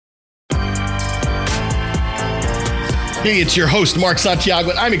Hey, it's your host, Mark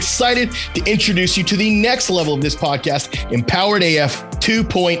Santiago, and I'm excited to introduce you to the next level of this podcast, Empowered AF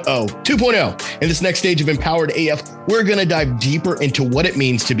 2.0. In this next stage of Empowered AF, we're going to dive deeper into what it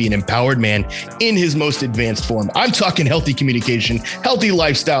means to be an empowered man in his most advanced form. I'm talking healthy communication, healthy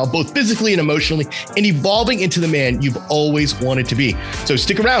lifestyle, both physically and emotionally, and evolving into the man you've always wanted to be. So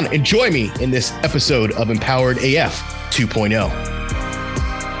stick around and join me in this episode of Empowered AF 2.0.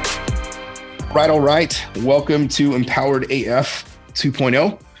 All right. Welcome to Empowered AF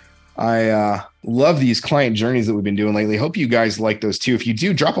 2.0. I love these client journeys that we've been doing lately. Hope you guys like those too. If you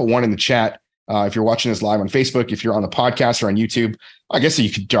do, drop a 1 in the chat. If you're watching this live on Facebook, if you're on the podcast or on YouTube, I guess you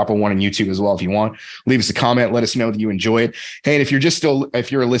could drop a 1 on YouTube as well if you want. Leave us a comment. Let us know that you enjoy it. Hey, and if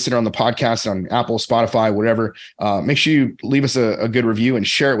you're a listener on the podcast on Apple, Spotify, whatever, make sure you leave us a good review and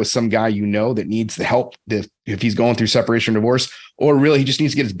share it with some guy you know that needs the help if he's going through separation or divorce, or really he just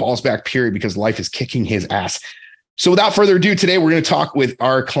needs to get his balls back, period, because life is kicking his ass. So without further ado, today we're going to talk with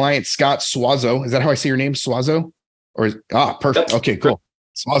our client, Scott Suazo. Is that how I say your name, Suazo? Perfect. Okay, cool.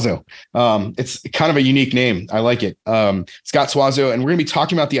 Suazo. It's kind of a unique name. I like it. Scott Suazo, and we're going to be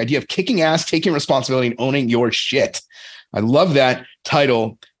talking about the idea of kicking ass, taking responsibility, and owning your shit. I love that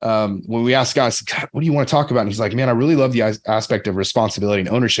title. When we asked Scott, God, what do you want to talk about? And he's like, man, I really love the aspect of responsibility and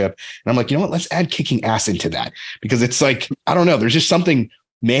ownership. And I'm like, you know what? Let's add kicking ass into that, because it's like, I don't know, there's just something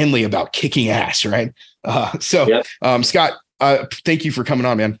manly about kicking ass, right? Scott, thank you for coming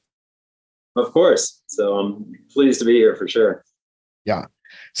on, man. Of course. So I'm pleased to be here for sure. Yeah.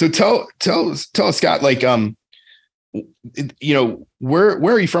 So tell us, Scott, like, where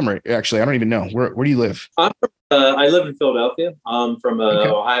are you from? Actually, I don't even know. Where do you live? I live in Philadelphia. I'm from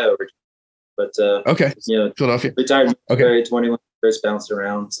Ohio, but okay. Philadelphia. Retired military, 21 years, bounced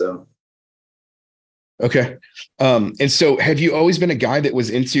around. So. Okay. And so have you always been a guy that was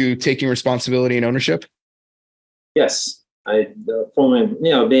into taking responsibility and ownership? Yes. I formerly,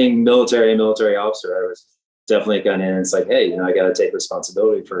 being a military officer, I was definitely gone in and it's like, hey, I got to take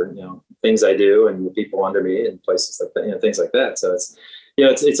responsibility for, things I do and the people under me and places like that, things like that. So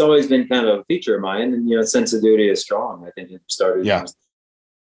it's always been kind of a feature of mine, and, sense of duty is strong. I think it started with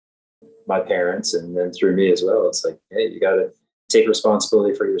my parents and then through me as well. It's like, hey, you got to take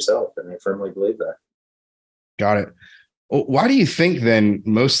responsibility for yourself. And I firmly believe that. Got it. Well, why do you think then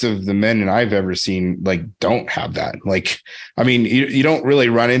most of the men that I've ever seen don't have that? I mean, you don't really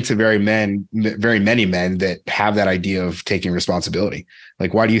run into very many men that have that idea of taking responsibility.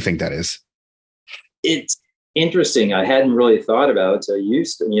 Why do you think that is? It's interesting. I hadn't really thought about it until you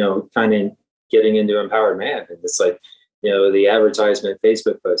used to, kind of getting into Empowered Man. And it's like, the advertisement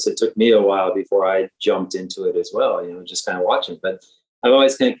Facebook post, it took me a while before I jumped into it as well, just kind of watching. But I've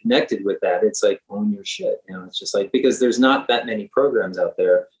always kind of connected with that. It's like, own your shit. It's just like, because there's not that many programs out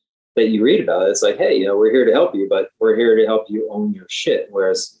there that you read about. It's like, hey, we're here to help you, but we're here to help you own your shit.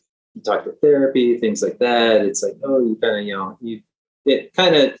 Whereas you talk to therapy, things like that. It's like, oh, you kind of, it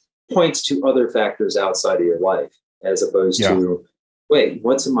kind of points to other factors outside of your life, as opposed to, wait,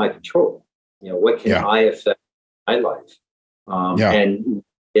 what's in my control? What can I affect my life? And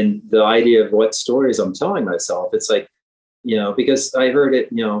in the idea of what stories I'm telling myself, it's like, because I heard it,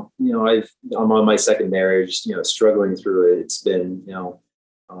 I'm on my second marriage, struggling through it. It's been,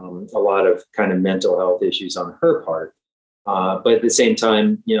 a lot of kind of mental health issues on her part. But at the same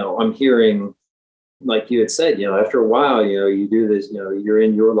time, I'm hearing, like you had said, after a while, you do this, you're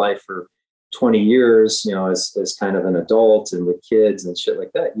in your life for 20 years, as kind of an adult and with kids and shit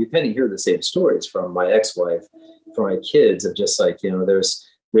like that. You kind of hear the same stories from my ex-wife, from my kids, of just like,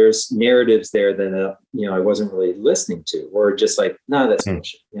 there's narratives there that, I wasn't really listening to, or just like, no, that's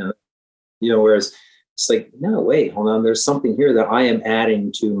bullshit, whereas it's like, no, wait, hold on. There's something here that I am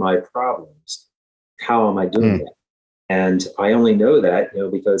adding to my problems. How am I doing that? And I only know that,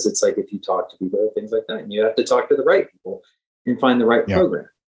 because it's like, if you talk to people, things like that, and you have to talk to the right people and find the right program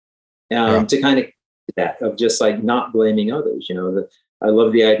to kind of that of just like not blaming others. I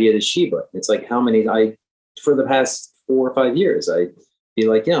love the idea of the Sheba. It's like for the past 4 or 5 years, I be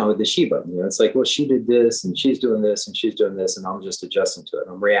like, the Sheba, it's like, well, she did this and she's doing this and she's doing this, and I'm just adjusting to it.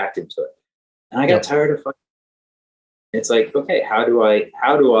 I'm reacting to it. And I got tired of fighting. It's like, okay, how do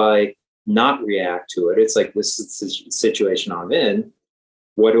I not react to it? It's like, this is the situation I'm in.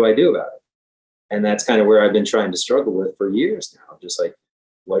 What do I do about it? And that's kind of where I've been trying to struggle with for years now. Just like,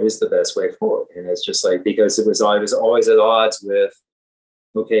 what is the best way forward? And it's just like, because I was always at odds with,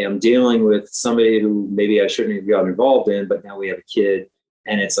 okay, I'm dealing with somebody who maybe I shouldn't have gotten involved in, but now we have a kid.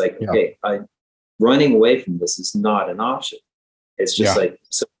 And it's like, okay, running away from this is not an option. It's just like,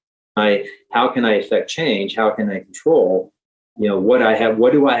 so how can I affect change? How can I control, what do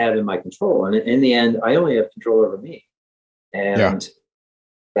I have in my control? And in the end, I only have control over me. Yeah. And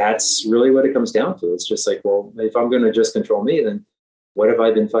that's really what it comes down to. It's just like, well, if I'm going to just control me, then what have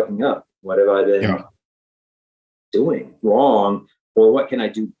I been fucking up? What have I been Yeah. doing wrong? Or what can I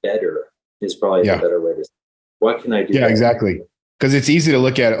do better is probably the Yeah. better way to say. What can I do Yeah, better? exactly. Because it's easy to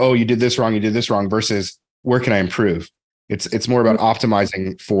look at, oh, you did this wrong, you did this wrong, versus where can I improve? It's more about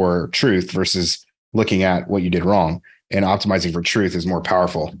optimizing for truth versus looking at what you did wrong. And optimizing for truth is more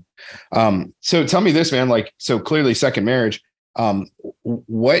powerful. So tell me this, man. Like, so clearly, second marriage.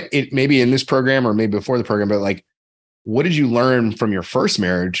 What it maybe in this program or maybe before the program, but like, what did you learn from your first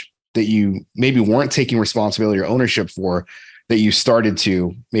marriage that you maybe weren't taking responsibility or ownership for, that you started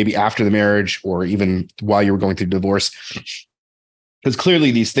to maybe after the marriage or even while you were going through divorce? Because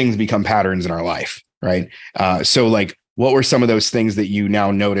clearly these things become patterns in our life, right? So like, what were some of those things that you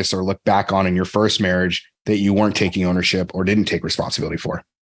now notice or look back on in your first marriage that you weren't taking ownership or didn't take responsibility for?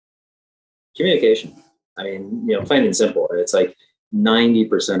 Communication. I mean, plain and simple. It's like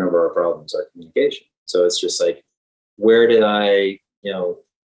 90% of our problems are communication. So it's just like, where did I,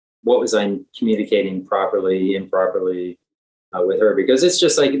 what was I communicating properly, improperly with her? Because it's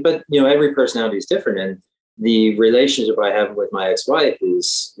just like, but every personality is different, and the relationship I have with my ex-wife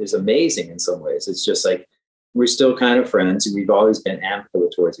is amazing in some ways. It's just like we're still kind of friends. We've always been amicable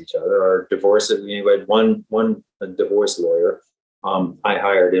towards each other. Our divorce, we had one a divorce lawyer. I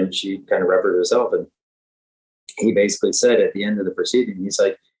hired him. She kind of represented herself, and he basically said at the end of the proceeding,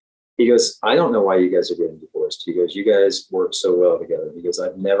 he goes, I don't know why you guys are getting divorced. He goes, you guys work so well together. He goes,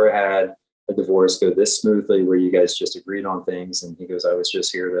 I've never had a divorce go this smoothly where you guys just agreed on things. And he goes, I was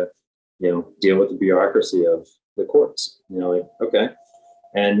just here to, deal with the bureaucracy of the courts. Like, okay.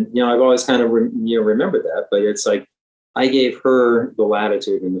 And, I've always kind of, remembered that, but it's like, I gave her the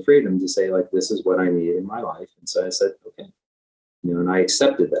latitude and the freedom to say, like, this is what I need in my life. And so I said, okay, and I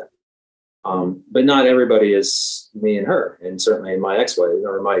accepted that. But not everybody is me and her, and certainly my ex-wife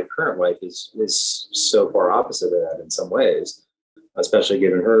or my current wife is so far opposite of that in some ways, especially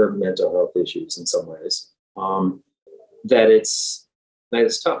given her mental health issues in some ways. That it's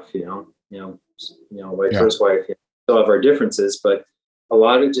tough, my Yeah. first wife, still have our differences, but a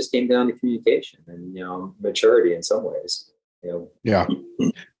lot of it just came down to communication and maturity in some ways. Yeah.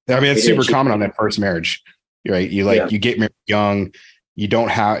 I mean, it's super common on that first marriage, right? You get married young, you don't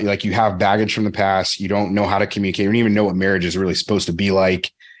have you have baggage from the past, you don't know how to communicate, you don't even know what marriage is really supposed to be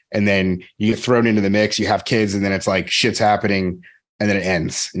like. And then you get thrown into the mix, you have kids, and then it's like shit's happening, and then it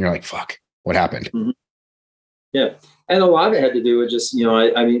ends. And you're like, fuck, what happened? Mm-hmm. Yeah. And a lot of it had to do with just,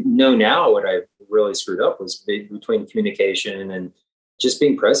 I mean, now what I really screwed up was between communication and just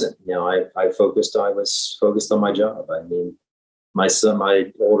being present. I was focused on my job. I mean, my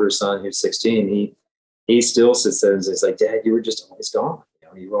older son, who's 16, he still sits there and says like, Dad, you were just always gone.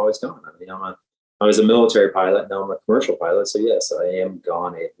 You were always gone. I mean, I was a military pilot. Now I'm a commercial pilot. So yes, I am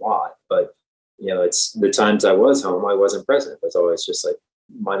gone a lot, but it's the times I was home, I wasn't present. It was always just like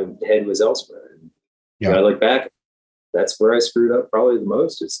my head was elsewhere. And I look back, that's where I screwed up probably the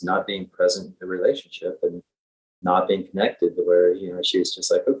most. It's not being present in the relationship and not being connected to where, she was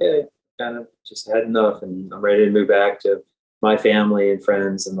just like, okay, kind of just had enough and I'm ready to move back to my family and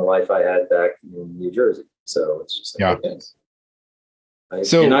friends and the life I had back in New Jersey. So it's just like, okay.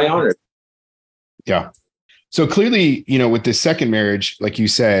 And I honor it. Yeah. So clearly, with this second marriage, like you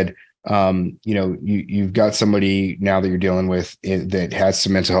said, you've got somebody now that you're dealing with that has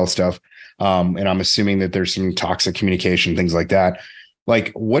some mental health stuff. And I'm assuming that there's some toxic communication, things like that.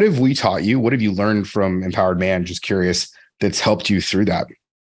 Like, what have we taught you? What have you learned from Empowered Man? Just curious, that's helped you through that.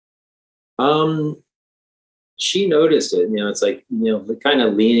 She noticed it, it's like, kind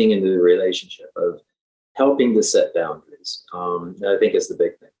of leaning into the relationship of helping to set boundaries. I think is the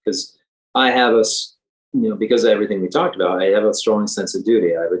big thing because I have because of everything we talked about, I have a strong sense of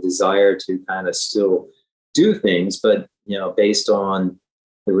duty. I have a desire to kind of still do things, but, based on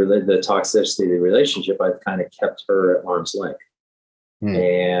the toxicity of the relationship, I've kind of kept her at arm's length.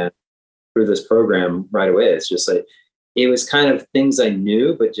 And through this program right away, it's just like, it was kind of things I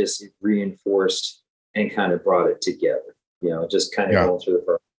knew, but just reinforced and kind of brought it together, just kind of going through the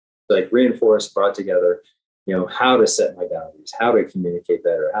program, like reinforced, brought together, how to set my boundaries, how to communicate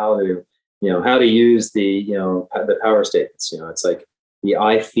better, how to use the power statements, it's like the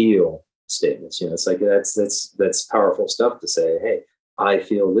I feel statements, it's like, that's powerful stuff to say, hey, I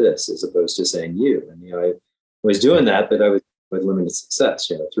feel this, as opposed to saying you. And, I was doing that, but I was with limited success,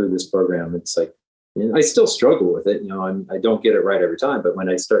 through this program. It's like, I still struggle with it. I don't get it right every time, but when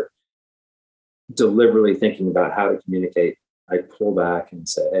I start deliberately thinking about how to communicate, I pull back and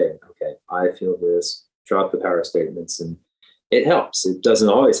say, hey, okay, I feel this, drop the power statements. And it helps. It doesn't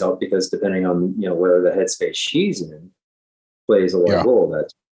always help because depending on, where the headspace she's in, plays a large role.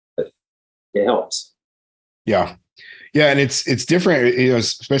 That it helps. Yeah. Yeah. And it's different,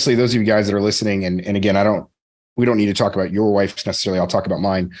 especially those of you guys that are listening. And again, we don't need to talk about your wife necessarily. I'll talk about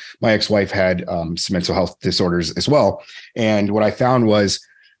mine. My ex-wife had some mental health disorders as well. And what I found was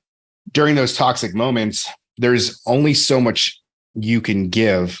during those toxic moments, there's only so much you can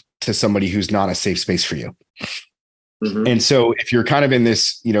give to somebody who's not a safe space for you. Mm-hmm. And so if you're kind of in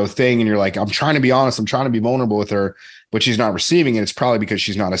this, thing and you're like, I'm trying to be honest, I'm trying to be vulnerable with her, but she's not receiving it, it's probably because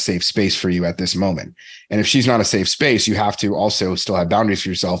she's not a safe space for you at this moment. And if she's not a safe space, you have to also still have boundaries for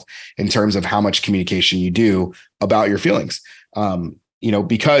yourself in terms of how much communication you do about your feelings.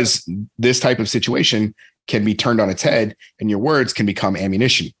 Because this type of situation can be turned on its head and your words can become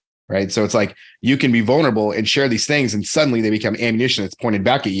ammunition. Right. So it's like you can be vulnerable and share these things and suddenly they become ammunition that's pointed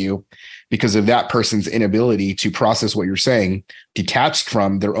back at you because of that person's inability to process what you're saying, detached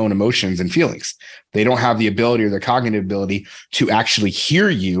from their own emotions and feelings. They don't have the ability or the cognitive ability to actually hear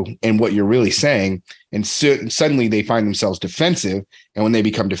you and what you're really saying. And so suddenly they find themselves defensive. And when they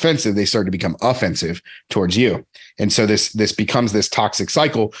become defensive, they start to become offensive towards you. And so this becomes this toxic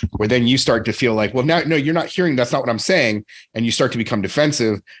cycle where then you start to feel like, well, no, you're not hearing. That's not what I'm saying. And you start to become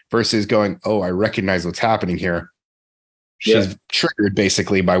defensive versus going, oh, I recognize what's happening here. She's triggered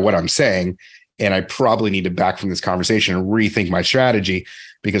basically by what I'm saying. And I probably need to back from this conversation and rethink my strategy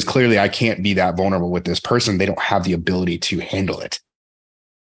because clearly I can't be that vulnerable with this person. They don't have the ability to handle it.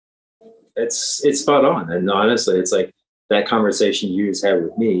 It's spot on. And honestly, it's like that conversation you just had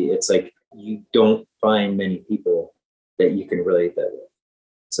with me. It's like you don't find many people that you can relate that with.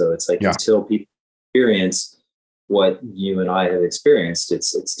 So it's like until people experience what you and I have experienced,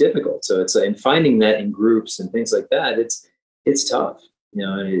 it's difficult. So it's and finding that in groups and things like that, it's tough,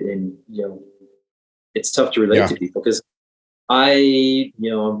 and it's tough to relate to people because I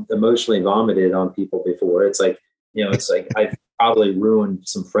emotionally vomited on people before. It's like, it's like I've probably ruined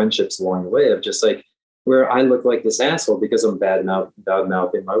some friendships along the way of just like where I look like this asshole because I'm bad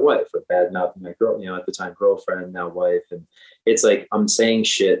mouthing my wife or bad mouthing my girl, at the time girlfriend, now wife. And it's like I'm saying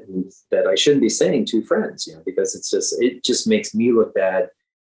shit that I shouldn't be saying to friends, because it just makes me look bad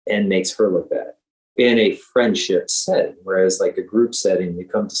and makes her look bad in a friendship setting. Whereas like a group setting, you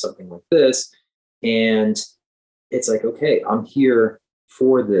come to something like this and it's like, okay, I'm here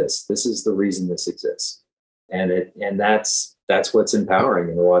for this. This is the reason this exists. And that's what's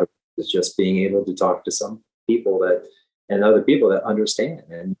empowering in a lot of is just being able to talk to some people and other people that understand.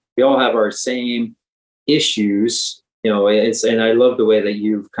 And we all have our same issues, and I love the way that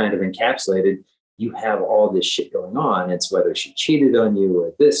you've kind of encapsulated, you have all this shit going on. It's whether she cheated on you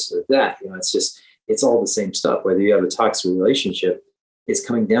or this or that, it's all the same stuff. Whether you have a toxic relationship, it's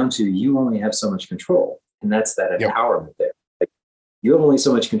coming down to you only have so much control. And that's that empowerment there. Like, you have only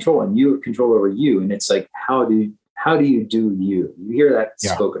so much control and you have control over you. And it's like, how do you do you? You hear that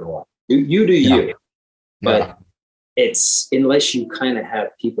spoken a lot. You do you. But it's unless you kind of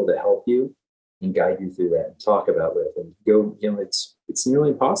have people to help you and guide you through that and talk about with and go, it's nearly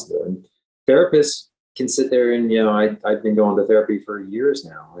impossible. And therapists can sit there and, I've been going to therapy for years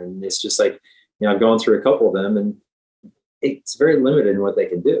now. And it's just like, I've gone through a couple of them and it's very limited in what they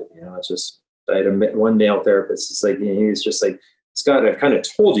can do. It's just, I had one male therapist. It's like, he was just like, Scott, I've kind of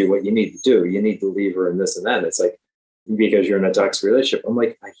told you what you need to do. You need to leave her and this and that. It's like, because you're in a toxic relationship. I'm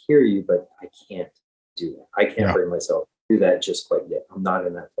like, I hear you, but I can't do that. I can't bring myself to do that just quite yet. I'm not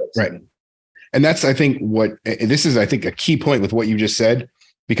in that place. Right. And that's, I think, this is a key point with what you just said,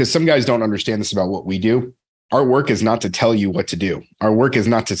 because some guys don't understand this about what we do. Our work is not to tell you what to do. Our work is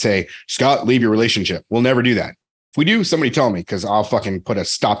not to say, Scott, leave your relationship. We'll never do that. If we do, somebody tell me, because I'll fucking put a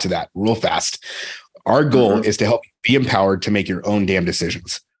stop to that real fast. Our goal is to help you be empowered to make your own damn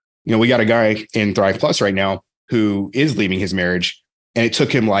decisions. We got a guy in Thrive Plus right now who is leaving his marriage, and it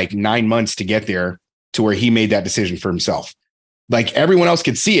took him like 9 months to get there to where he made that decision for himself. Like everyone else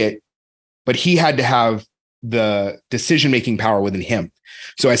could see it, but he had to have the decision-making power within him.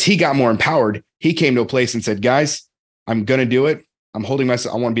 So as he got more empowered, he came to a place and said, guys, I'm going to do it. I'm holding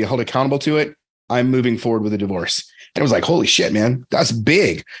myself. I want to be held accountable to it. I'm moving forward with a divorce. And it was like, holy shit, man, that's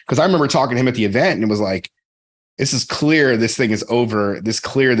big. Because I remember talking to him at the event and it was like, this is clear. This thing is over. This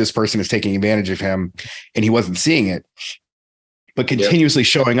person is taking advantage of him and he wasn't seeing it. But continuously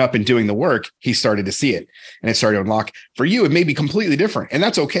showing up and doing the work, he started to see it and it started to unlock. For you, it may be completely different. And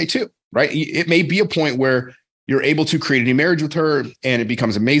that's okay too, right? It may be a point where you're able to create a new marriage with her and it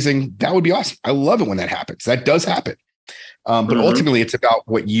becomes amazing. That would be awesome. I love it when that happens. That does happen. But ultimately, it's about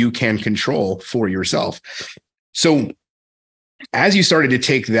what you can control for yourself. So as you started to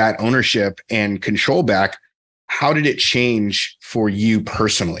take that ownership and control back, how did it change for you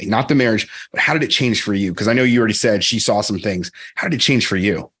personally? Not the marriage, but how did it change for you? Because I know you already said she saw some things. How did it change for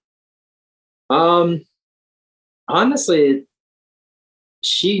you? Honestly,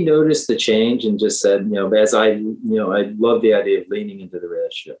 she noticed the change and just said, as I love the idea of leaning into the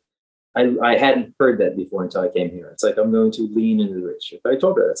relationship. I hadn't heard that before until I came here. It's like, I'm going to lean into the relationship. I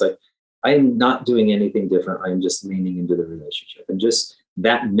told her, it's like, I am not doing anything different. I'm just leaning into the relationship. And just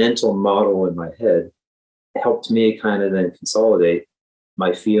that mental model in my head helped me kind of then consolidate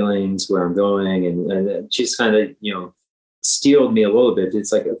my feelings, where I'm going. And she's kind of, steeled me a little bit.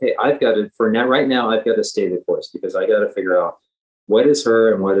 It's like, okay, I've got to, for now, right now, I've got to stay the course, because I got to figure out what is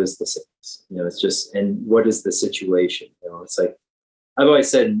her and what is the sickness. It's just, and what is the situation? It's like, I've always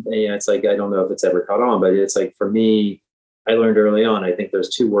said, it's like, I don't know if it's ever caught on, but it's like, for me, I learned early on, I think there's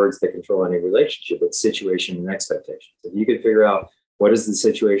two words that control any relationship. It's situation and expectations. If you could figure out what is the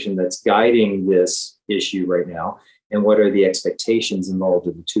situation that's guiding this issue right now, and what are the expectations involved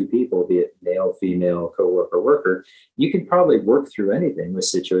of the two people, be it male, female, coworker, worker, you could probably work through anything with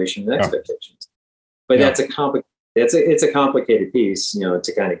situation and expectations. But that's it's a complicated piece,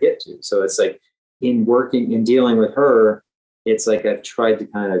 to kind of get to. So it's like, in dealing with her, it's like I've tried to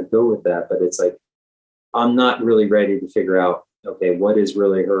kind of go with that, but it's like, I'm not really ready to figure out, okay, what is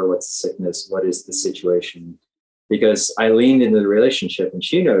really her? What's the sickness? What is the situation? Because I leaned into the relationship and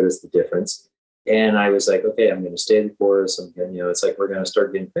she noticed the difference. And I was like, okay, I'm going to stay the course. I'm going, it's like, we're going to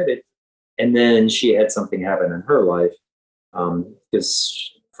start getting fitted. And then she had something happen in her life.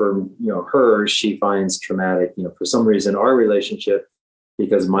 Because for, her, she finds traumatic, for some reason, our relationship,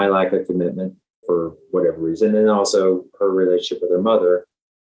 because of my lack of commitment for whatever reason. And also her relationship with her mother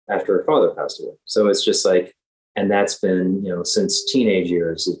after her father passed away. So it's just like, and that's been, since teenage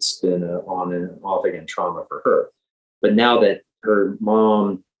years, it's been on and off again trauma for her. But now that her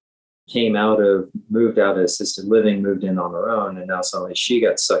mom moved out of assisted living, moved in on her own, and now suddenly she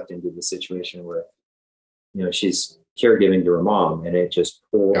got sucked into the situation where, she's caregiving to her mom, and it just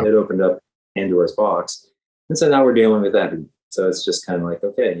it opened up Pandora's box. And so now we're dealing with that. So it's just kind of like,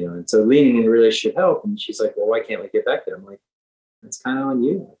 okay, and so leaning in the relationship help. And she's like, well, why can't we get back there? I'm like, it's kind of on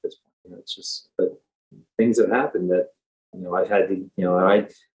you at this point. It's just, but things have happened that, I've had to,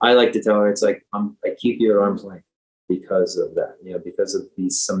 I like to tell her, it's like, I keep you at arm's length because of that, because of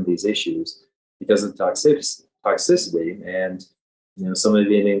some of these issues, because of toxicity, and, some of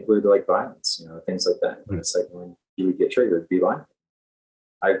it include like violence, things like that. But it's like, when you would get triggered, be violent.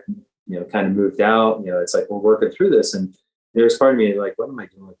 I, kind of moved out, it's like, we're working through this. And there's part of me like, what am I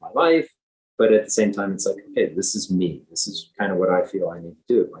doing with my life? But at the same time, it's like, okay, this is me. This is kind of what I feel I need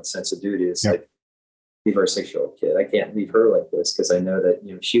to do. My sense of duty is like, leave our 6-year-old kid. I can't leave her like this, because I know that,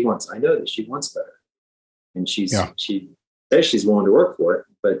 I know that she wants better. And she says she's willing to work for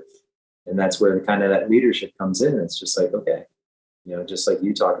it. And that's where kind of that leadership comes in. It's just like, okay, just like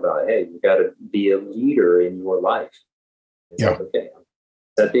you talk about, hey, you got to be a leader in your life. It's like, okay,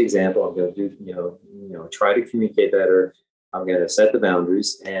 set the example. I'm going to do, try to communicate better. I'm going to set the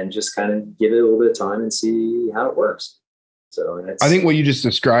boundaries and just kind of give it a little bit of time and see how it works. So, and I think what you just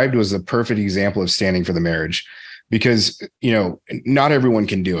described was a perfect example of standing for the marriage, because, not everyone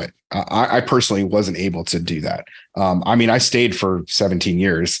can do it. I personally wasn't able to do that. I stayed for 17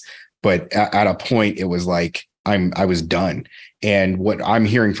 years, but at a point it was like, I was done. And what I'm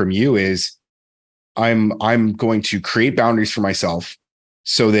hearing from you is I'm going to create boundaries for myself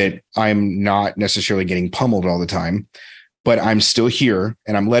so that I'm not necessarily getting pummeled all the time, but I'm still here,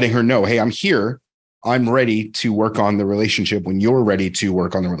 and I'm letting her know, hey, I'm here. I'm ready to work on the relationship when you're ready to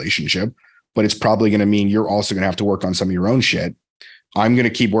work on the relationship, but it's probably going to mean you're also going to have to work on some of your own shit. I'm going to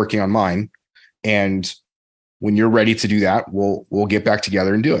keep working on mine. And when you're ready to do that, we'll get back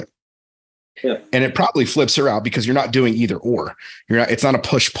together and do it. Yeah. And it probably flips her out, because you're not doing either or. It's not a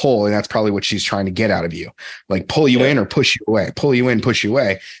push pull. And that's probably what she's trying to get out of you. Like, pull you in or push you away, pull you in, push you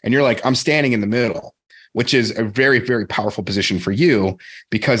away. And you're like, I'm standing in the middle, which is a very, very powerful position for you,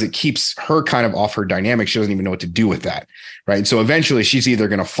 because it keeps her kind of off her dynamic. She doesn't even know what to do with that. Right. So eventually she's either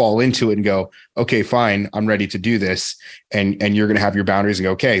going to fall into it and go, okay, fine, I'm ready to do this. And you're going to have your boundaries and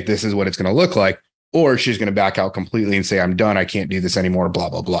go, okay, this is what it's going to look like. Or she's going to back out completely and say, I'm done. I can't do this anymore, blah,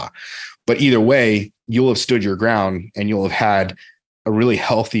 blah, blah. But either way, you'll have stood your ground, and you'll have had a really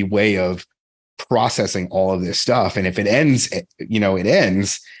healthy way of processing all of this stuff. And if it ends, it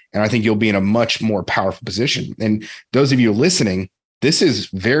ends. And I think you'll be in a much more powerful position. And those of you listening, this is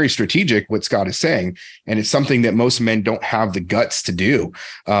very strategic, what Scott is saying. And it's something that most men don't have the guts to do.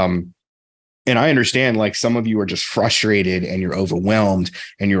 And I understand, like, some of you are just frustrated and you're overwhelmed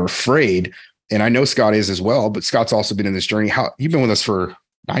and you're afraid. And I know Scott is as well, but Scott's also been in this journey. You've been with us for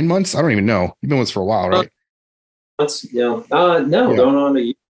 9 months? I don't even know. You've been with us for a while, right? That's, no, going on a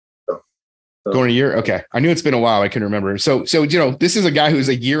year. Going a year. Okay. I knew it's been a while. I couldn't remember. So, this is a guy who's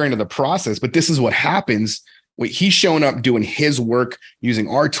a year into the process, but this is what happens when he's showing up doing his work using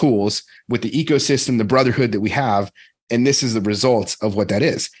our tools with the ecosystem, the brotherhood that we have. And this is the results of what that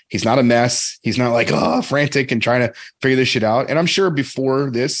is. He's not a mess. He's not like, frantic and trying to figure this shit out. And I'm sure before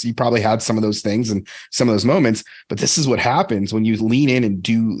this, you probably had some of those things and some of those moments, but this is what happens when you lean in and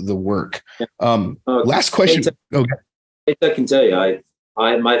do the work. Last question. Okay. I can tell you,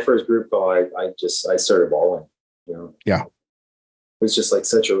 I my first group call, I started bawling, Yeah. It was just like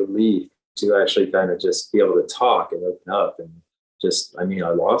such a relief to actually kind of just be able to talk and open up and just, I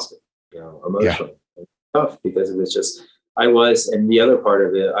lost it, emotionally. Yeah. Tough because it was just, and the other part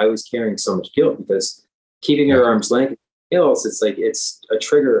of it, I was carrying so much guilt because keeping her arm's length else, it's like, it's a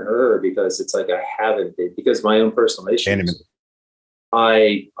trigger to her because it's like, I haven't been, because my own personal issues,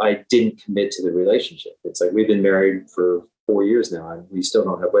 I didn't commit to the relationship. It's like, we've been married for 4 years now and we still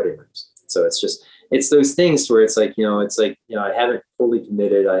don't have wedding rings. So it's those things where it's like, I haven't fully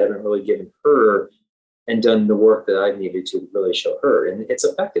committed. I haven't really given her and done the work that I needed to really show her, and it's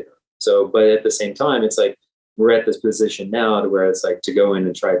affected her. So, but at the same time, it's like, we're at this position now to where it's like, to go in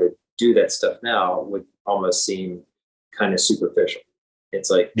and try to do that stuff now would almost seem kind of superficial. It's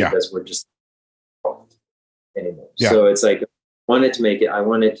like, because we're just anymore. Yeah. So it's like, I want it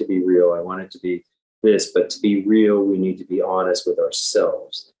to be real. I want it to be this, but to be real, we need to be honest with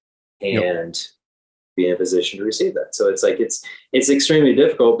ourselves and be in a position to receive that. So it's like, it's extremely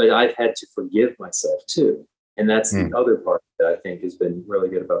difficult, but I've had to forgive myself too. And that's the other part that I think has been really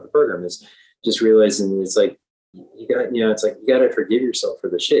good about the program, is just realizing it's like, you got to forgive yourself for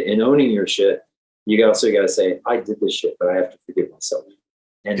the shit, and owning your shit. You also got to say, I did this shit, but I have to forgive myself.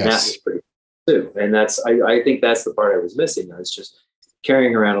 And that was pretty cool too. And I think that's the part I was missing. I was just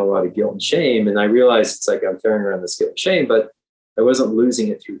carrying around a lot of guilt and shame. And I realized it's like, I'm carrying around this guilt and shame, but I wasn't losing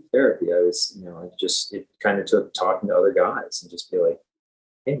it through therapy. I was, it kind of took talking to other guys and just be like,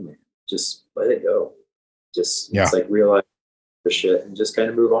 hey man, just let it go. It's like, realize the shit and just kind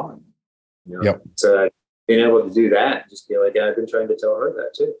of move on. So being able to do that, just be like, I've been trying to tell her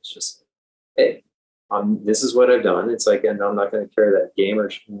that too. It's just, hey, this is what I've done. It's like, and I'm not going to carry that game or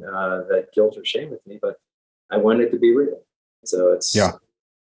that guilt or shame with me, but I want it to be real. So it's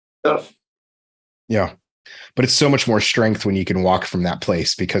tough. Yeah. But it's so much more strength when you can walk from that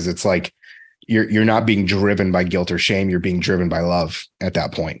place, because it's like, you're not being driven by guilt or shame. You're being driven by love at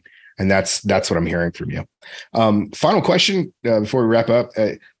that point. And that's what I'm hearing from you. Final question before we wrap up.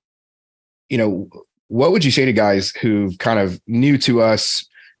 What would you say to guys who kind of new to us,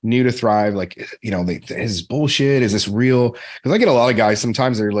 new to Thrive? Like, is this bullshit? Is this real? Because I get a lot of guys,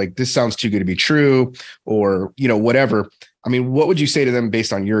 sometimes they're like, this sounds too good to be true, or, whatever. I mean, what would you say to them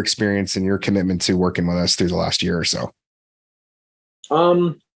based on your experience and your commitment to working with us through the last year or so?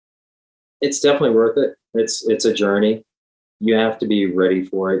 It's definitely worth it. It's a journey. You have to be ready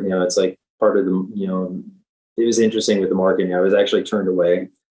for it. It's like part of the, it was interesting with the marketing. I was actually turned away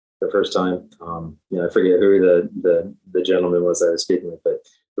the first time. I forget who the gentleman was that I was speaking with, but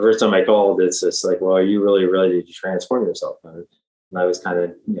the first time I called, it's just like, well, are you really ready to transform yourself? And I was kind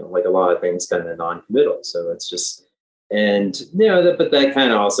of, like a lot of things, kind of non-committal. So it's just, and but that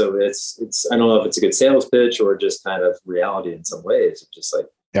kind of also, it's I don't know if it's a good sales pitch or just kind of reality in some ways. It's just like,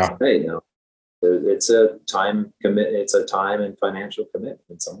 hey, it's a time it's a time and financial commitment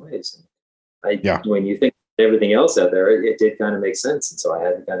in some ways. And when you think everything else out there, it did kind of make sense. And so I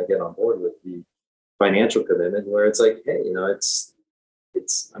had to kind of get on board with the financial commitment, where it's like, hey,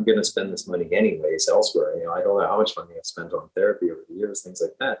 I'm going to spend this money anyways elsewhere. I don't know how much money I've spent on therapy over the years, things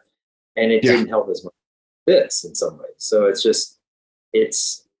like that. And it didn't help as much as this in some ways. So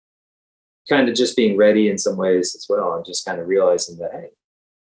it's kind of just being ready in some ways as well. And just kind of realizing that, hey,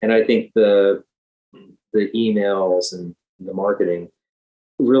 and I think the emails and the marketing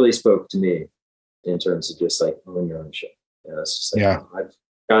really spoke to me in terms of just like own your own shit. It's just like,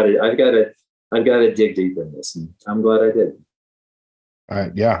 I've got to dig deep in this, and I'm glad I did.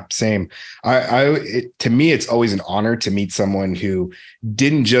 Same. To me, it's always an honor to meet someone who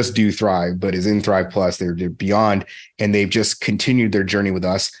didn't just do Thrive, but is in Thrive Plus. They're beyond, and they've just continued their journey with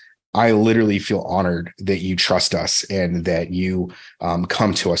us. I literally feel honored that you trust us and that you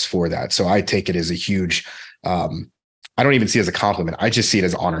come to us for that. So I take it as a huge, I don't even see it as a compliment. I just see it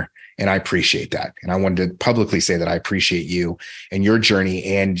as honor, and I appreciate that. And I wanted to publicly say that I appreciate you and your journey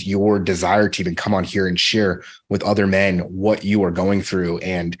and your desire to even come on here and share with other men what you are going through.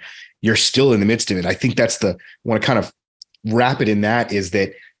 And you're still in the midst of it. I think that's I want to kind of wrap it in that, is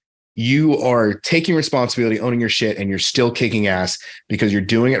that you are taking responsibility, owning your shit, and you're still kicking ass because you're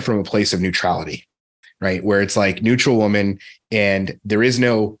doing it from a place of neutrality. right? Where it's like neutral woman and there is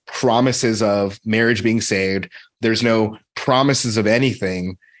no promises of marriage being saved. There's no promises of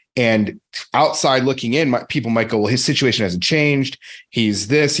anything. And outside looking in, people might go, well, his situation hasn't changed. He's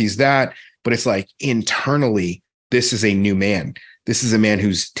this, he's that. But it's like internally, this is a new man. This is a man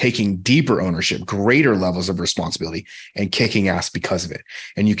who's taking deeper ownership, greater levels of responsibility, and kicking ass because of it.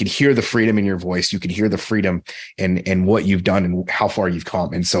 And you can hear the freedom in your voice. You can hear the freedom in what you've done and how far you've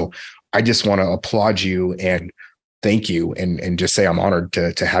come. And so I just want to applaud you and thank you and just say I'm honored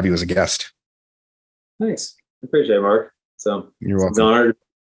to have you as a guest. Thanks. I appreciate it, Mark. So you're welcome. It's an honor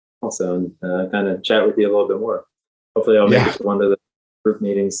also kind of chat with you a little bit more. Hopefully I'll make it to one of the group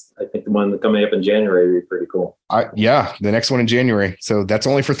meetings. I think the one coming up in January would be pretty cool. The next one in January. So that's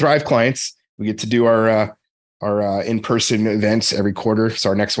only for Thrive clients. We get to do our in-person events every quarter. So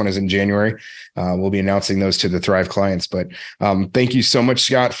our next one is in January. We'll be announcing those to the Thrive clients. But thank you so much,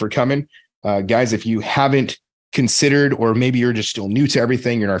 Scott, for coming. Guys, if you haven't considered, or maybe you're just still new to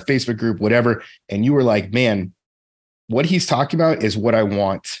everything, you're in our Facebook group, whatever, and you were like, man, what he's talking about is what I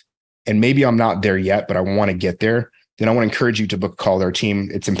want. And maybe I'm not there yet, but I want to get there. Then I want to encourage you to book a call with our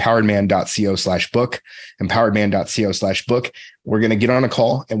team. It's empoweredman.co/book, empoweredman.co/book. We're going to get on a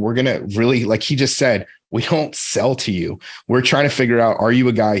call and we're going to really, like he just said, we don't sell to you. We're trying to figure out, are you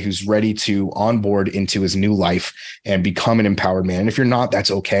a guy who's ready to onboard into his new life and become an empowered man? And if you're not, that's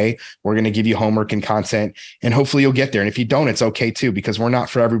okay. We're going to give you homework and content and hopefully you'll get there. And if you don't, it's okay too, because we're not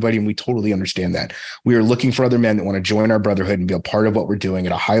for everybody. And we totally understand that. We are looking for other men that want to join our brotherhood and be a part of what we're doing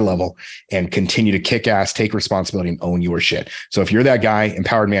at a high level and continue to kick ass, take responsibility and own your shit. So if you're that guy,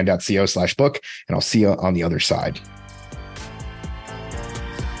 empoweredman.co/book, and I'll see you on the other side.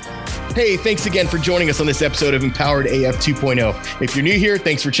 Hey, thanks again for joining us on this episode of Empowered AF 2.0. If you're new here,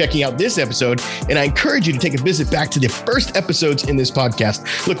 thanks for checking out this episode. And I encourage you to take a visit back to the first episodes in this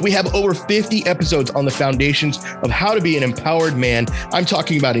podcast. Look, we have over 50 episodes on the foundations of how to be an empowered man. I'm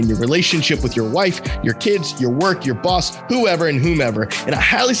talking about in your relationship with your wife, your kids, your work, your boss, whoever and whomever. And I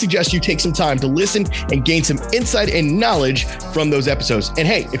highly suggest you take some time to listen and gain some insight and knowledge from those episodes. And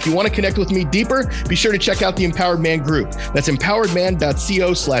hey, if you want to connect with me deeper, be sure to check out the Empowered Man group. That's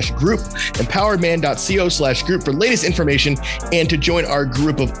empoweredman.co/group. empoweredman.co/group for latest information and to join our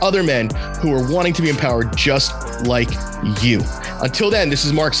group of other men who are wanting to be empowered just like you. Until then, this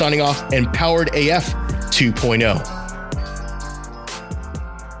is Mark signing off, Empowered AF 2.0.